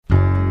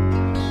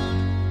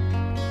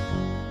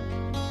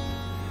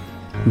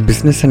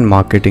Business and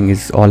marketing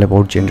is all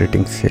about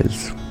generating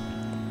sales.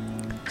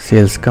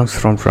 Sales comes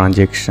from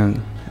transaction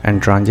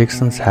and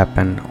transactions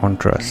happen on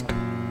trust.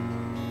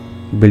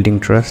 Building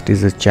trust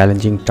is a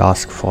challenging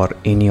task for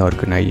any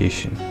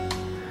organization,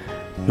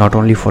 not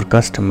only for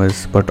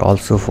customers but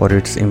also for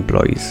its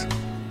employees.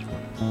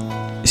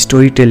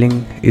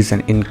 Storytelling is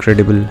an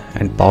incredible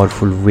and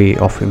powerful way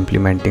of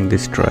implementing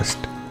this trust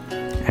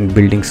and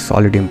building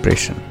solid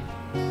impression.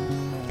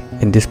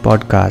 In this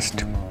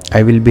podcast,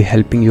 I will be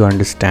helping you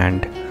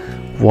understand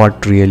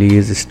what really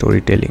is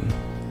storytelling.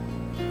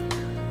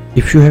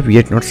 If you have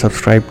yet not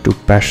subscribed to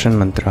Passion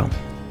Mantra,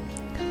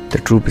 the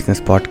True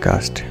Business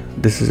Podcast,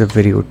 this is a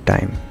very good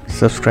time.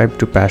 Subscribe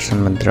to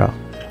Passion Mantra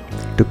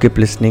to keep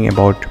listening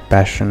about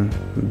passion,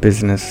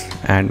 business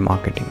and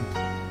marketing.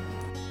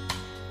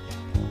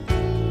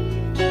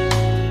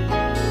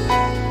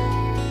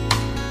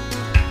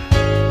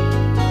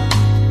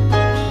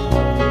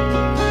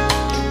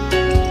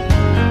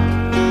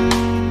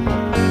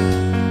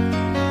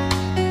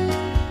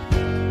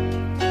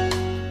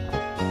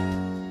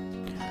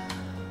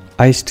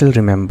 I still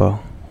remember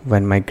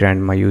when my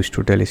grandma used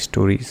to tell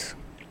stories,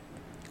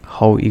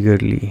 how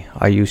eagerly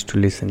I used to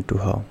listen to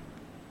her.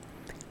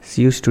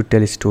 She used to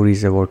tell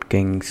stories about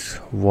kings,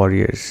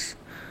 warriors,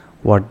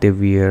 what they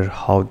wear,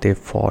 how they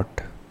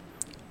fought,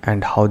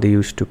 and how they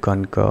used to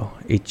conquer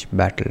each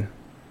battle.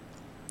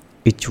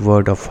 Each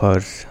word of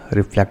hers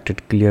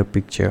reflected clear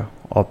picture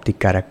of the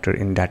character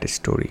in that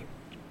story.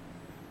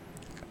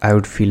 I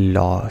would feel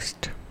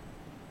lost.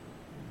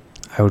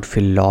 I would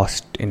feel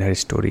lost in her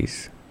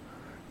stories.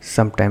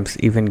 Sometimes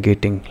even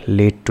getting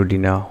late to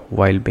dinner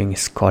while being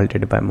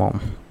scolded by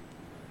mom.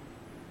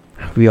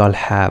 We all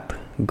have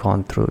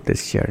gone through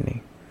this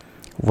journey,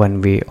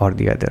 one way or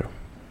the other,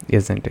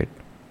 isn't it?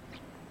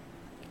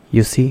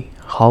 You see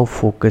how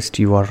focused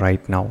you are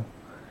right now,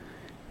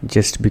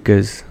 just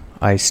because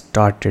I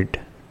started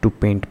to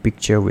paint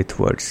picture with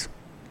words.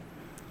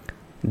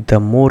 The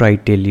more I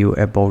tell you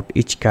about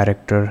each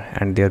character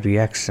and their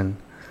reaction,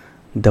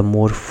 the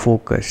more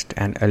focused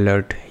and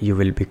alert you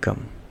will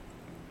become.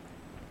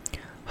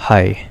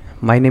 Hi,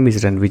 my name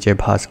is Ranvijay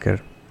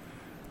Bhaskar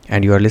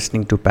and you are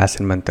listening to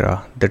Passion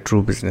Mantra, the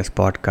True Business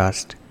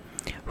Podcast,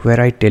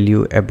 where I tell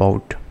you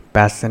about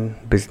passion,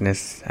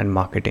 business and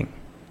marketing.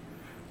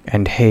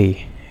 And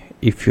hey,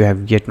 if you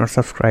have yet not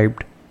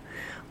subscribed,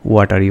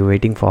 what are you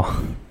waiting for?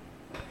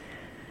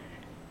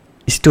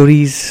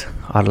 Stories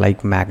are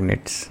like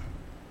magnets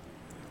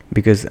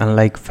because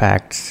unlike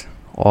facts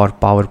or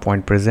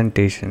PowerPoint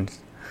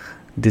presentations,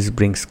 this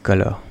brings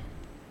color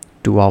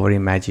to our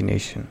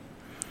imagination.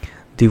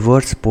 The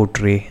words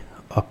portray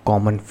a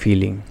common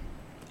feeling,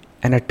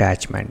 an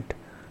attachment,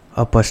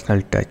 a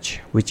personal touch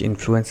which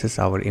influences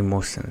our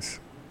emotions.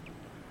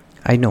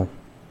 I know,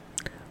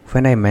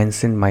 when I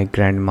mentioned my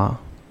grandma,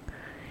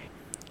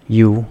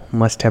 you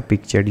must have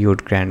pictured your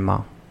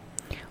grandma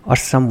or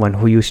someone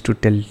who used to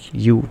tell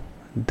you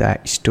the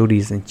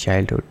stories in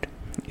childhood,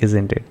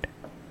 isn't it?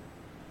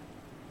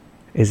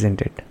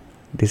 Isn't it?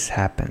 This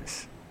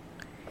happens.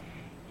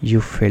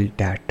 You felt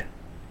that.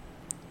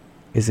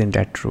 Isn't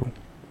that true?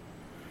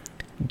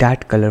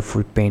 That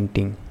colorful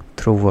painting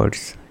through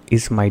words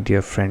is, my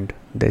dear friend,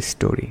 the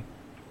story.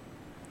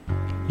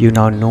 You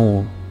now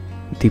know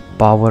the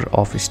power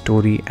of a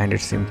story and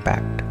its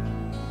impact.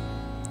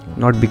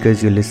 Not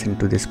because you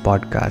listened to this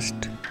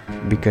podcast,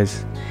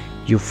 because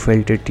you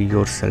felt it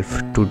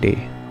yourself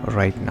today,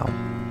 right now.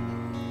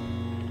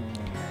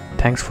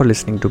 Thanks for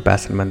listening to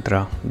Passion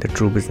Mantra, the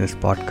True Business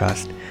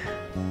Podcast.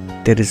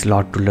 There is a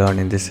lot to learn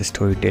in this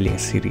storytelling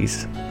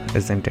series,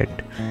 isn't it?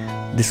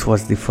 This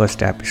was the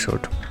first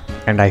episode.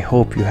 And I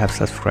hope you have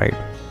subscribed.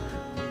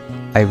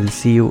 I will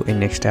see you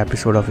in next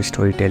episode of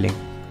storytelling.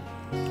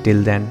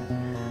 Till then,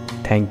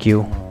 thank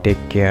you,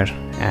 take care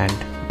and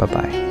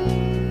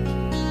bye-bye.